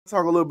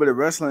talk a little bit of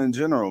wrestling in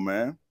general,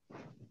 man.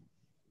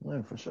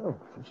 Yeah, for sure.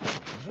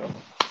 For sure.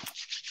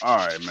 All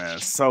right, man.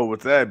 So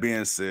with that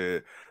being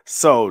said,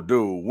 so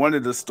dude, one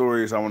of the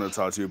stories I want to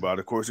talk to you about,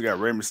 of course, you got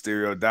Rey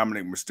Mysterio,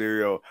 Dominik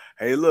Mysterio.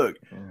 Hey, look,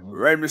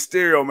 Rey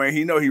Mysterio, man,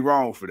 he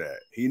wrong for that.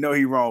 He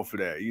wrong for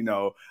that,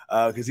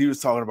 because he was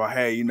talking about,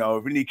 hey,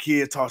 if any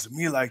kid talks to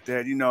me like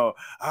that,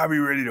 I'll be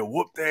ready to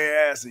whoop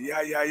their ass and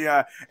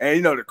yeah.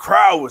 And the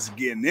crowd was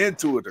getting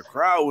into it. The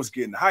crowd was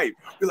getting hyped.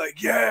 Be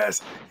like,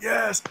 yes,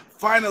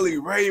 finally,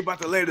 Rey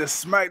about to lay the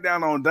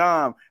smackdown on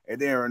Dom.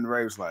 And then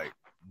Rey was like,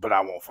 but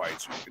I won't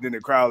fight you. And then the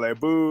crowd like,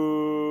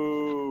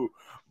 boo.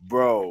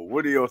 Bro,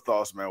 what are your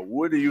thoughts, man?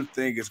 What do you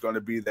think is going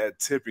to be that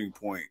tipping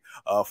point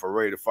for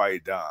Rey to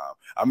fight Dom?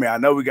 I mean, I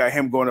know we got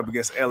him going up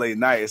against LA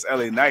Knight. As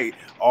LA Knight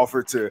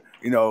offered to,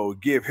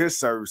 give his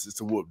services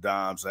to whoop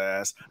Dom's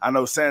ass. I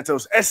know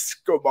Santos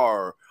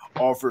Escobar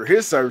offered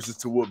his services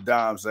to whoop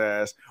Dom's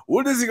ass.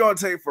 What is he going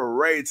to take for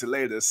Rey to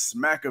lay the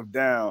smack of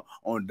down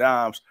on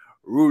Dom's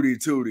Rudy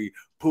Tooty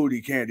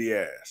Pooty Candy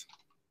ass?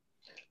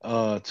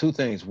 Two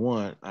things.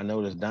 One, I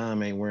noticed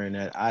Dom ain't wearing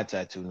that eye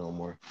tattoo no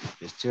more.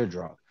 It's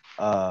teardrop.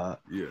 And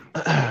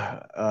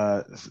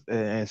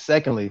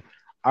secondly,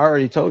 I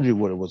already told you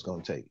what it was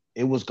gonna take.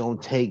 It was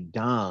gonna take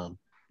Dom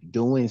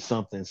doing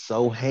something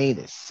so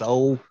heinous,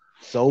 so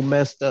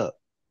messed up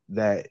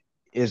that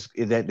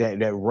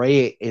that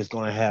Rey is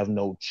gonna have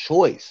no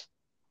choice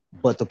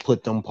but to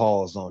put them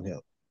paws on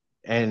him.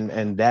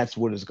 And that's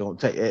what it's gonna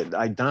take.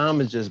 Like Dom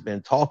has just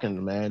been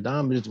talking, man.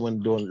 Dom just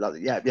went doing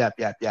yap.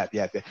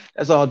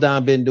 That's all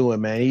Dom been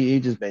doing, man. He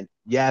just been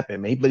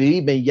yapping, man. But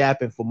he been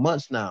yapping for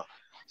months now.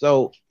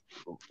 So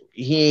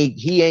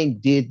he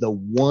ain't did the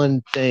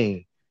one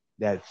thing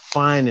that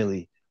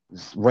finally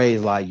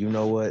Rey's like, you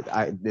know what?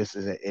 This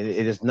is it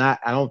is not.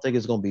 I don't think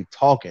it's gonna be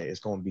talking. It's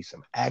gonna be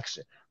some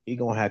action. He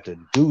gonna have to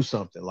do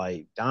something.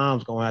 Like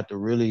Dom's gonna have to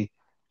really.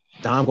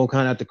 Dom gonna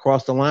kind of have to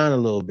cross the line a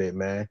little bit,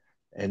 man.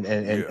 And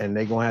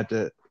they're gonna have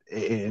to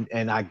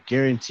and I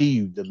guarantee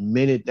you the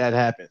minute that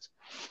happens,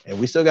 and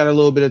we still got a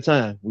little bit of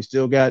time. We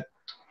still got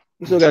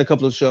a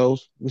couple of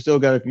shows. We still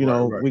got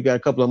right. We got a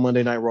couple of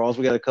Monday Night Raws.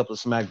 We got a couple of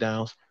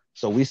SmackDowns.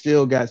 So we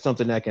still got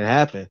something that can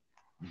happen.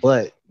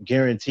 But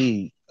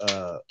guaranteed,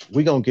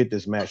 we're gonna get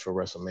this match for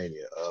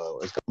WrestleMania.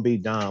 It's gonna be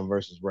Dom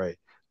versus Rey.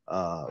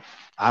 I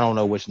don't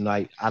know which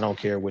night. I don't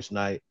care which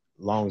night.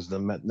 Long as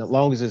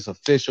it's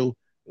official,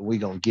 we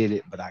gonna get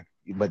it.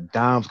 But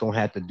Dom's gonna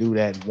have to do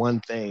that one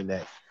thing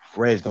that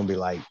Rey's gonna be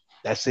like,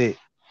 that's it.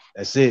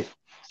 It's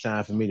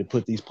time for me to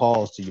put these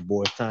paws to you,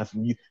 boy. It's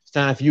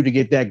time for you to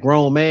get that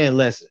grown man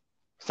lesson.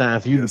 It's time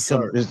for you to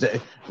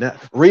come. Now,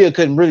 Rhea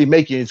couldn't really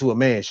make you into a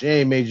man. She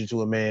ain't made you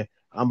into a man.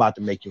 I'm about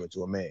to make you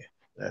into a man.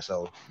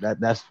 So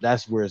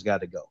that's where it's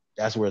got to go.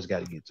 That's where it's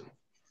got to get to.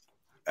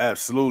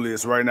 Absolutely.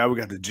 It's right now. We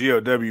got the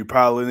GOW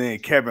piling in.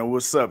 Kevin,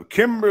 what's up?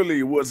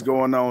 Kimberly, what's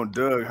going on?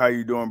 Doug, how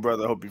you doing,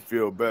 brother? Hope you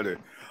feel better.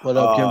 What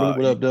up, Kimberly?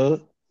 What up,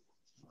 Doug?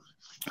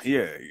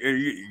 Yeah,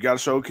 you got to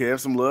show Kev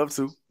some love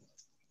too.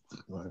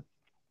 Right.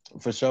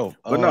 For sure.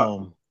 But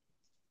no.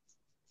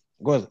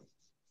 Go ahead.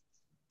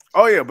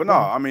 Oh yeah, but no.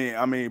 I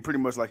mean, pretty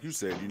much like you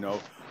said.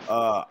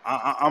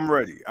 I'm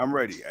ready.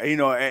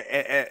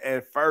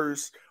 At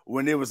first,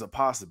 when there was a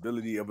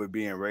possibility of it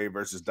being Rey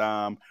versus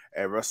Dom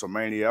at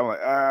WrestleMania, I'm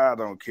like, I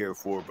don't care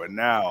for it. But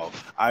now,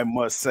 I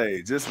must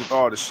say, just with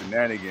all the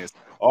shenanigans,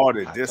 all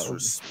the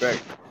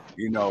disrespect,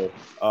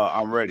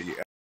 I'm ready.